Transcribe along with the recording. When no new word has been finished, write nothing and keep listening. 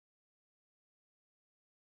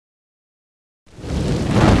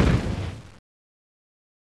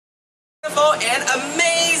wonderful and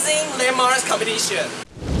amazing landmarks competition.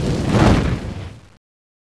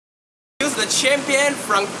 Choose the champion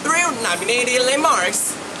from 3 nominated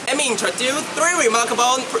landmarks. Let me introduce 3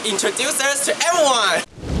 remarkable introducers to everyone.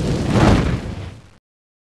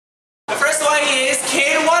 The first one is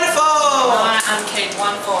Kate Wonderful. Hi, I'm Kate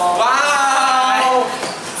Wonderful. Wow.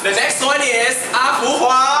 The next one is Fu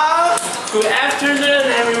Huang. Good afternoon,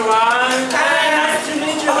 everyone. Hi. Nice to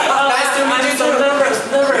meet you. Nice to meet you too. Nervous.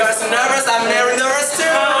 You're so nervous. I'm very nervous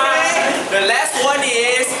too. Hi. The last one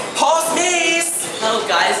is Paul Smith. Hello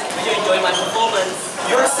guys, did you enjoy my performance?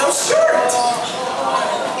 You're so short.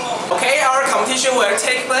 Okay, our competition will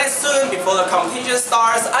take place soon. Before the competition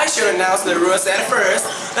starts, I should announce the rules at first.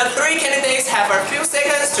 The 3 candidates have a few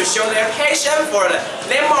seconds to show their passion for the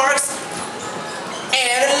landmarks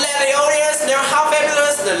and let the audience know how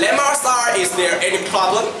fabulous the landmarks are. Is there any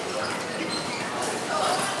problem?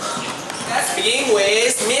 Let's begin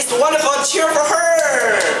with Miss Wonderful. Cheer for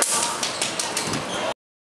her!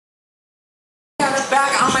 I have a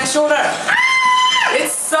bag on my shoulder.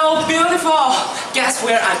 It's so beautiful. Guess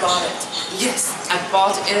where I bought it? Yes, I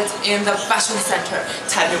bought it in the fashion center,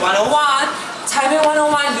 Taipei 101. Taipei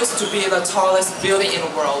 101 used to be the tallest building in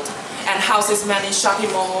the world and houses many shopping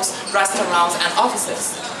malls, restaurants, and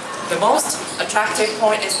offices. The most attractive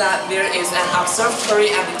point is that there is an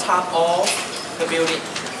observatory at the top of the building.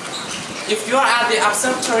 If you are at the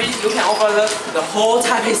observatory, you can overlook the whole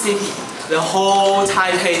Taipei city. The whole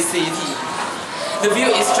Taipei city. The view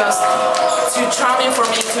is just too charming for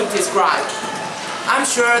me to describe. I'm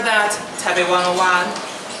sure that Taipei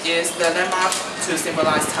 101 is the landmark to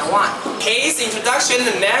symbolize Taiwan. His introduction,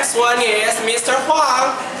 the next one is Mr.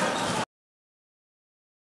 Huang.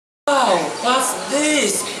 Oh, what's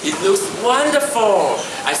this? It looks wonderful.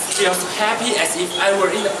 I feel so happy as if I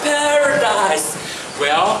were in a paradise.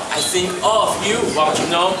 Well, I think all of you want to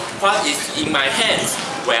know what is in my hands.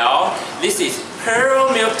 Well, this is pearl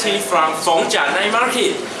milk tea from Fongjia Night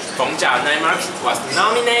Market. Fongjia Night Market was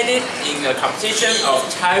nominated in the competition of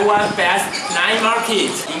Taiwan Best Night Market.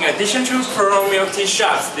 In addition to pearl milk tea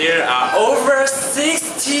shops, there are over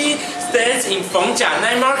 60 stands in Fongjia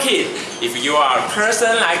Night Market. If you are a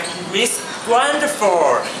person like Miss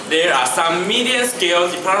Wonderful, there are some medium-scale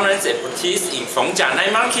departments and boutiques in Fongjia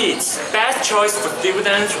Night Market. Best choice for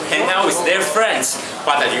students to hang out with their friends.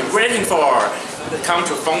 What are you waiting for? Come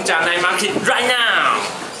to Fongjia Night Market right now!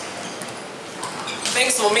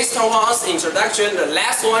 Thanks for Mr. Wang's introduction. The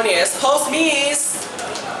last one is Paul Smith.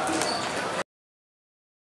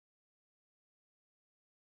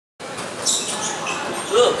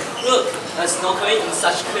 Look, there's snorkeling in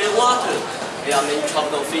such clear water. There are many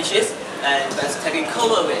tropical fishes and birds taking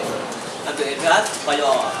cover with. And to that, what you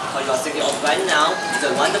are thinking of right now is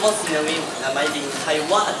a wonderful scenery that might be in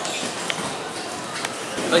Taiwan.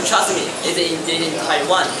 But trust me, it's indeed in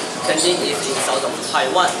Taiwan. Kenting is in south of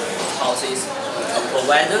Taiwan. Houses, tropical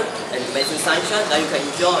weather, and amazing sunshine that you can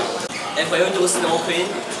enjoy. And when you do snorkeling,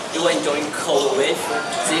 you will enjoy cold wave,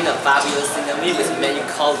 seeing a fabulous scenery with many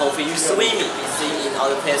colorful fish swimming seen in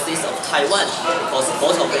other places of Taiwan, because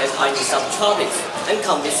both of them are in the subtropics. And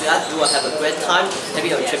convinced that you will have a great time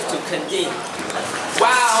taking a trip to Kenting.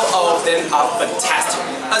 Wow, all of them are fantastic.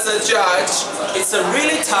 As a judge, it's a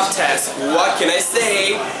really tough test. What can I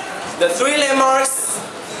say? The 3 landmarks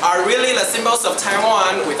are really the symbols of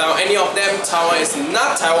Taiwan. Without any of them, Taiwan is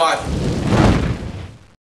not Taiwan.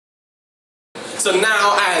 So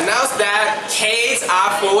now I announce that Kate,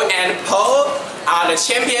 Fu, and Paul are the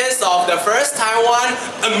champions of the first Taiwan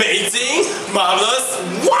Amazing, Marvelous,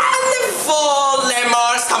 Wonderful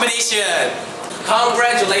Landmarks competition.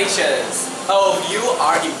 Congratulations! All of you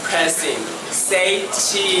are impressive. Say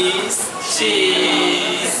cheese. Cheese.